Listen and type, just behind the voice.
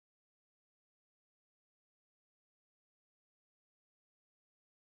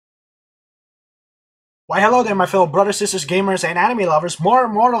Why hello there my fellow brothers, sisters, gamers, and anime lovers. More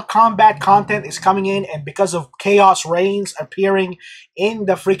Mortal Kombat content is coming in, and because of Chaos Reigns appearing in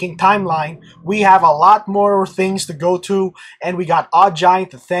the freaking timeline, we have a lot more things to go to, and we got Odd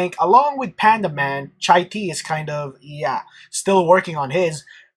Giant to thank, along with Panda Man. Chai T is kind of, still working on his.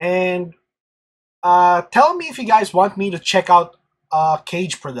 And tell me if you guys want me to check out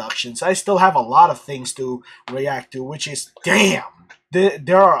Cage Productions. I still have a lot of things to react to, which is, damn,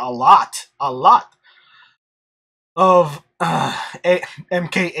 there are a lot of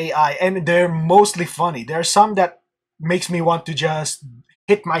MKAI, and they're mostly funny. There are some that makes me want to just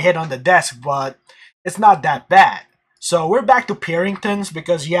hit my head on the desk, but it's not that bad. So we're back to Parringtons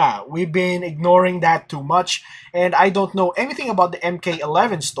because, we've been ignoring that too much, and I don't know anything about the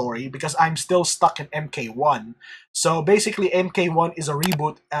MK11 story because I'm still stuck in MK1. So basically MK1 is a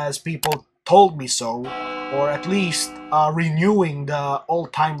reboot, as people told me so, or at least renewing the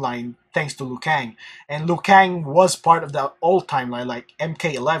old timeline thanks to Liu Kang. And Liu Kang was part of the old timeline, like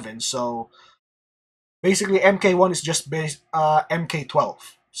MK11, so basically MK1 is just MK12.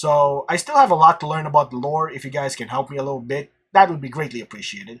 So I still have a lot to learn about the lore. If you guys can help me a little bit, that would be greatly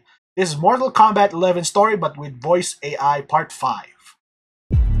appreciated. This is Mortal Kombat 11 story, but with voice AI part 5.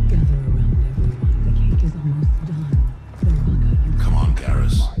 Come on,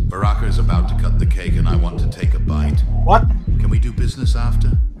 Garrus. Baraka is about to cut the cake and I want to take a bite. What? Can we do business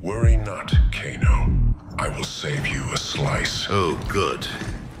after? Worry not, Kano. I will save you a slice. Oh, good.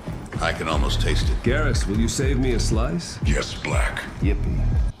 I can almost taste it. Garrus, will you save me a slice? Yes, Black. Yippee.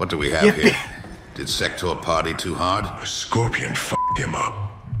 What do we have here? Did Sector party too hard? A scorpion f***ed him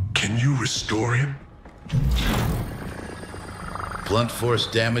up. Can you restore him? Blunt force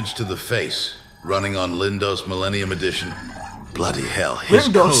damage to the face. Running on Lindos Millennium Edition. Bloody hell, his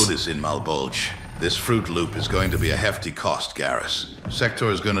code is in Malbolge. This Fruit Loop is going to be a hefty cost, Garrus. Sector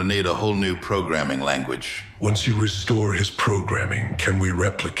is going to need a whole new programming language. Once you restore his programming, can we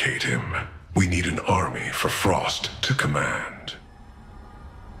replicate him? We need an army for Frost to command.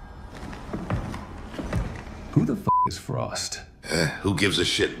 Who the f*** is Frost? Who gives a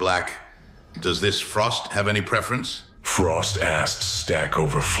shit, Black? Does this Frost have any preference? Frost asked Stack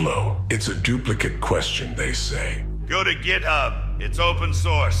Overflow. It's a duplicate question, they say. Go to GitHub. It's open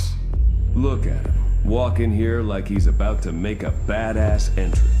source. Look at him. Walk in here like he's about to make a badass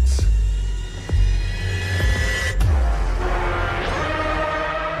entrance.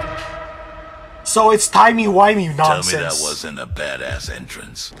 So it's timey-wimey nonsense. Tell me that wasn't a badass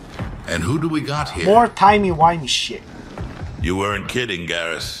entrance. And who do we got here? More timey-wimey shit. You weren't kidding,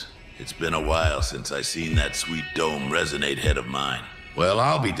 Garrus. It's been a while since I seen that sweet dome resonate head of mine. Well,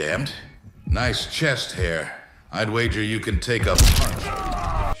 I'll be damned. Nice chest hair. I'd wager you can take a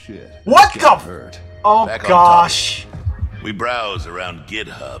punch. Shit. What the? Hurt. Oh gosh. We browse around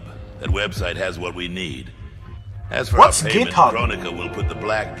GitHub. That website has what we need. As for What's our payment, GitHub? Chronica will put the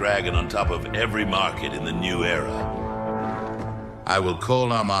Black Dragon on top of every market in the new era. I will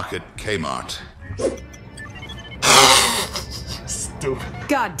call our market Kmart. Stupid.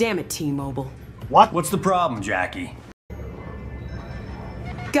 God damn it, T-Mobile. What? What's the problem, Jackie?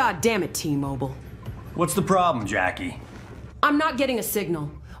 God damn it, T-Mobile. What's the problem, Jackie? I'm not getting a signal.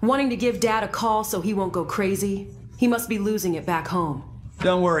 Wanting to give Dad a call so he won't go crazy. He must be losing it back home.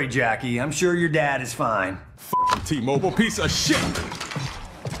 Don't worry, Jackie. I'm sure your dad is fine. F***ing T-Mobile piece of shit!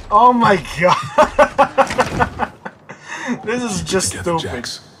 Oh my god. This is just Together, stupid.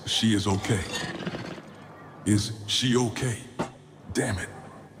 Jax. She is okay. Is she okay? Damn it.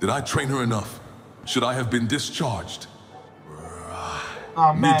 Did I train her enough? Should I have been discharged?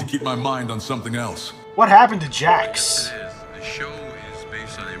 Oh Need man. to keep my mind on something else. What happened to Jax? The show is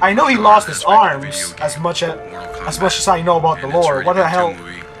based on I know he lost his arms, as much as I know about the lore. What the hell?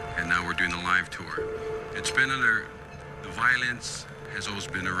 Movie, and now we're doing the live tour. It's been under the violence has always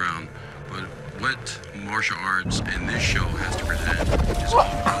been around, but what martial arts in this show has to present is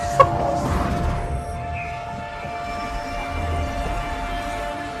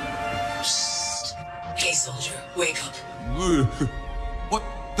Hey soldier, wake up. What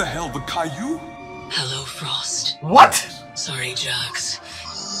the hell, the Caillou? Hello, Frost. What? Sorry, Jax.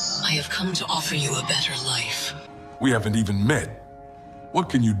 I have come to offer you a better life. We haven't even met. What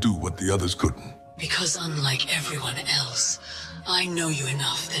can you do what the others couldn't? Because unlike everyone else, I know you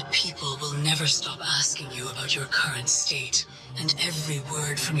enough that people will never stop asking you about your current state, and every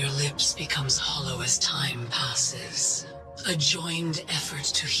word from your lips becomes hollow as time passes. A joined effort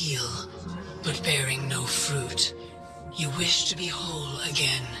to heal, but bearing no fruit. You wish to be whole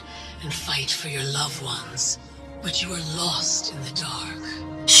again and fight for your loved ones, but you are lost in the dark.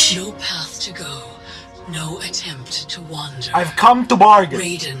 No path to go, no attempt to wander. I've come to bargain.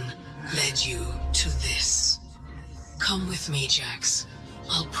 Raiden led you to this. Come with me, Jax.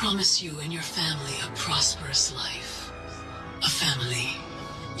 I'll promise you and your family a prosperous life. A family.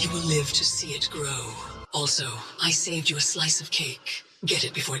 You will live to see it grow. Also, I saved you a slice of cake. Get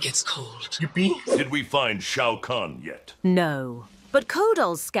it before it gets cold. Yippee. Did we find Shao Kahn yet? No. But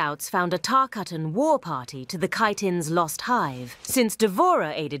Kodol's scouts found a Tarkatan war party to the Chitin's lost hive. Since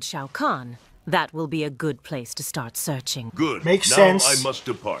Devora aided Shao Kahn, that will be a good place to start searching. Good. Makes now sense. I must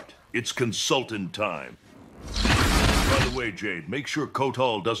depart. It's consultant time. By the way, Jade, make sure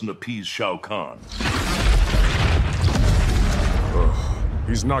Kotal doesn't appease Shao Kahn.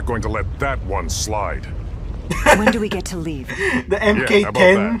 He's not going to let that one slide. When do we get to leave? The MK10. Yeah, about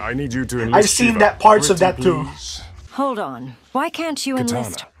that. I need you to enlist I've seen Shiva. that parts of Pretty that too. please. Hold on. Why can't you Katana,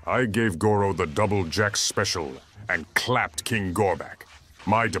 enlist? I gave Goro the double jack special and clapped King Gorbak.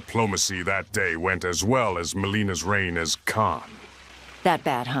 My diplomacy that day went as well as Melina's reign as Khan. That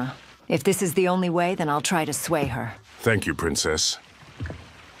bad, huh? If this is the only way, then I'll try to sway her. Thank you, Princess.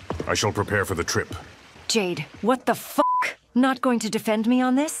 I shall prepare for the trip. Jade, what the fuck? Not going to defend me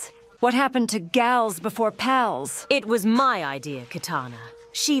on this? What happened to gals before pals? It was my idea, Katana.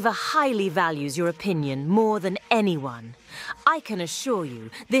 Shiva highly values your opinion more than anyone. I can assure you,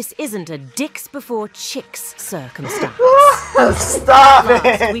 this isn't a dicks before chicks circumstance. Stop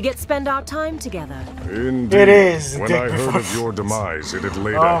it! We get spend our time together. Indeed. It is. When I heard of your demise, it had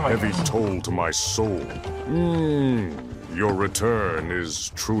laid Oh a my heavy God. toll to my soul. Your return is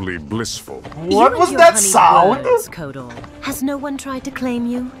truly blissful. What was that sound? Words, Kodol. Has no one tried to claim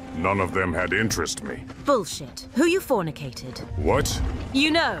you? None of them had interest me. Bullshit. Who you fornicated? What? You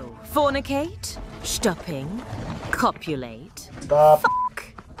know, fornicate, stopping, copulate. Stop. Fuck.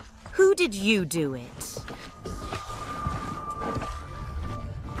 Who did you do it?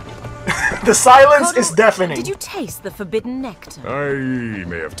 The silence Kodol, is deafening. Did you taste the forbidden nectar? I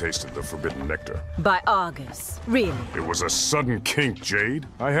may have tasted the forbidden nectar. By Argus. Really? It was a sudden kink, Jade.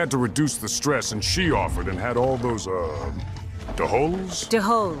 I had to reduce the stress, and she offered and had all those, holes?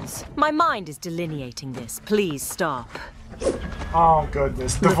 DeHoles. My mind is delineating this. Please stop. Oh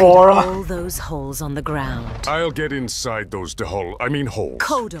goodness, Look at Devora. all those holes on the ground. I'll get inside those holes. Kodol, are you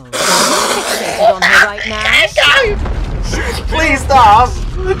fixated on her right now? Please stop.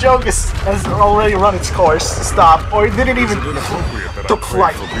 The joke has already run its course. Stop. Or it didn't even Is it inappropriate that took I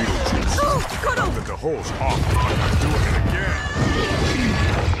flight. prayed for Beetlejuice? Oh, Now that the hole's off, I'm not doing it again.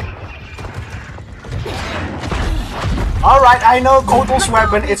 Alright, I know Kodol's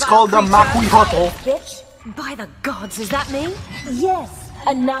weapon. It's called the Makui Hoto. Bitch! By the gods, is that me? Yes!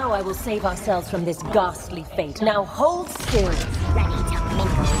 And now I will save ourselves from this ghastly fate. Now hold still.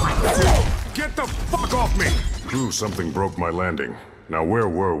 Get the fuck off me! Something broke my landing. Now where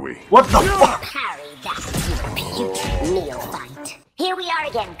were we? What the fuck? Harry, that puke neophyte. Here we are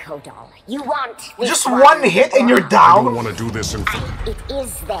again, Kodol. You want this Just one hit and you're I down? don't want to do this in front. It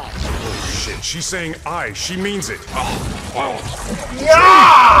is there. Oh shit, she's saying I. She means it.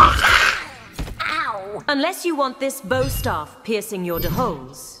 Yeah! Ow! Unless you want this bow staff piercing your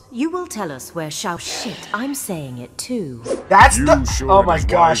DeHoles, you will tell us where Shao shit. I'm saying it too. That's You the. sure Oh it my is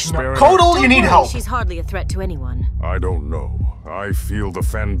gosh, wise no. sparing Kodol, Don't you need worry, help. She's hardly a threat to anyone. I don't know. I feel the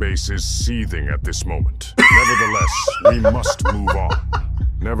fan base is seething at this moment. Nevertheless, we must move on.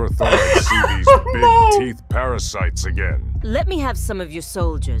 Never thought I'd see these big teeth parasites again. Let me have some of your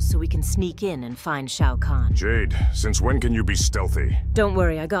soldiers so we can sneak in and find Shao Kahn. Jade, since when can you be stealthy? Don't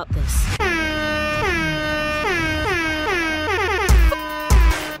worry, I got this.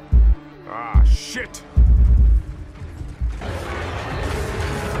 Ah, shit!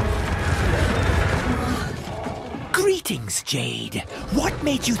 Greetings, Jade. What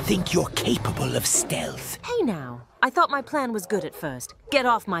made you think you're capable of stealth? Hey now, I thought my plan was good at first. Get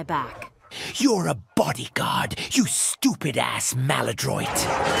off my back. You're a bodyguard, you stupid-ass maladroit.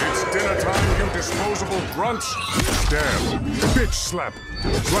 It's dinner time, you disposable grunts! Stab. Bitch slap.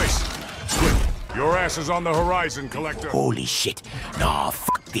 Slice. Split. Your ass is on the horizon, Collector. Holy shit. Nah,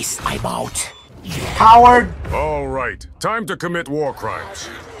 fuck this, I'm out. Coward! All right, time to commit war crimes.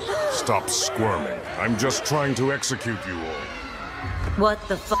 Stop squirming. I'm just trying to execute you all. What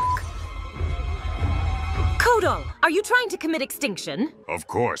the fuck? Kodol, are you trying to commit extinction? Of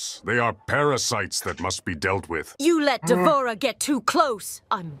course, they are parasites that must be dealt with. You let Devora get too close.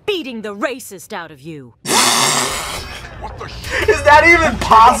 I'm beating the racist out of you. What the shit? Is that even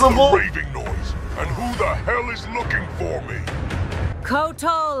possible? Raving noise. And who the hell is looking for me?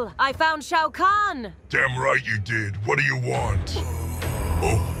 Kotal, I found Shao Kahn. Damn right you did. What do you want?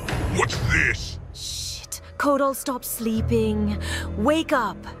 Oh, what's this? Shit. Kodal, stop sleeping. Wake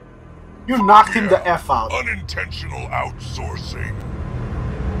up. You knocked him the F out. Unintentional outsourcing.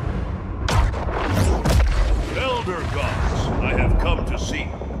 Elder gods, I have come to see.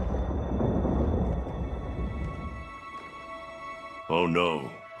 Oh no,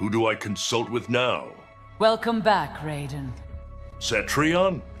 who do I consult with now? Welcome back, Raiden.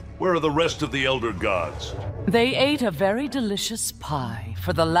 Cetrion? Where are the rest of the Elder gods? They ate a very delicious pie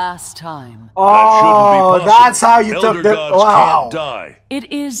for the last time. Oh, that's how you Elder took the... gods Wow. can't die.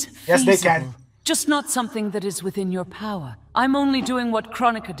 It is feasible. Yes, they can. Just not something that is within your power. I'm only doing what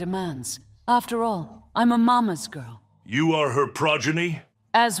Kronika demands. After all, I'm a mama's girl. You are her progeny?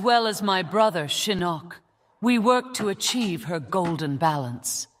 As well as my brother, Shinnok. We work to achieve her golden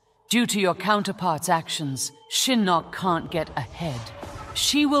balance. Due to your counterpart's actions, Shinnok can't get ahead.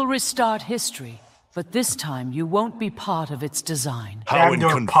 She will restart history, but this time you won't be part of its design. How in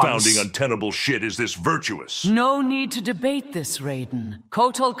confounding untenable shit is this virtuous? No need to debate this, Raiden.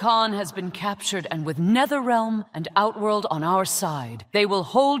 Kotal Khan has been captured, and with Netherrealm and Outworld on our side, they will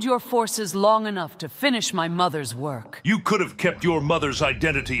hold your forces long enough to finish my mother's work. You could have kept your mother's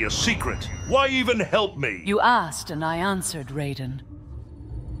identity a secret. Why even help me? You asked and I answered, Raiden.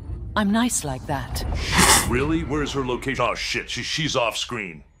 I'm nice like that. Really? Where's her location? Oh shit, she's off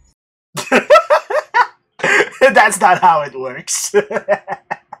screen. That's not how it works.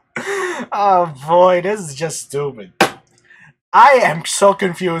 Oh boy, this is just stupid. I am so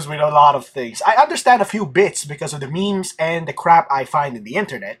confused with a lot of things. I understand a few bits because of the memes and the crap I find in the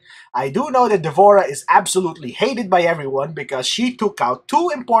internet. I do know that Devora is absolutely hated by everyone because she took out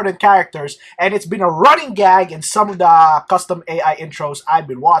 2 important characters, and it's been a running gag in some of the custom AI intros I've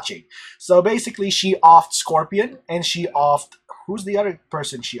been watching. So basically she offed Scorpion and she offed... Who's the other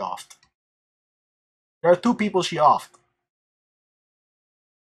person she offed? There are 2 people she offed.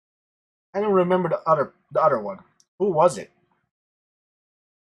 I don't remember the other one. Who was it?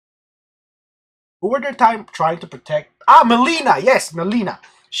 Who were they trying to protect? Ah, Melina! Yes, Melina.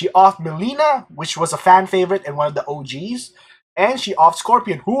 She offed Melina, which was a fan favorite and one of the OGs. And she offed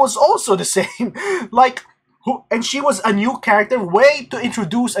Scorpion, who was also the same. And she was a new character. Way to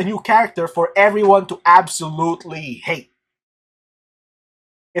introduce a new character for everyone to absolutely hate.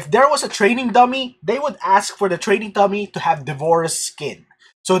 If there was a training dummy, they would ask for the training dummy to have Devora's skin.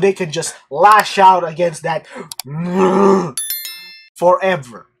 So they could just lash out against that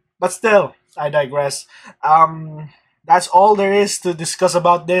forever. But still, I digress. That's all there is to discuss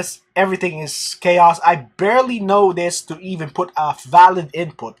about this. Everything is chaos. I barely know this to even put a valid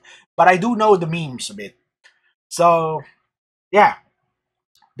input. But I do know the memes a bit. So, yeah.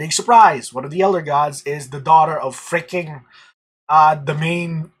 Big surprise. One of the Elder Gods is the daughter of freaking the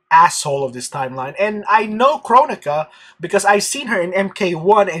main asshole of this timeline. And I know Kronika because I seen her in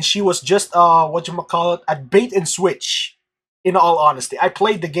MK1 and she was just a bait and switch. In all honesty, I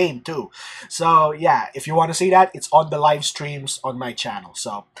played the game too. So yeah, if you want to see that, it's on the live streams on my channel.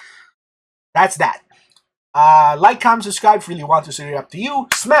 So that's that. Like, comment, subscribe if you really want to see it, up to you.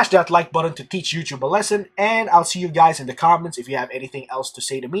 Smash that like button to teach YouTube a lesson. And I'll see you guys in the comments. If you have anything else to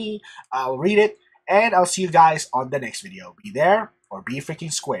say to me, I'll read it. And I'll see you guys on the next video. Be there or be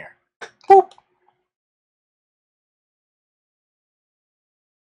freaking square. Boop.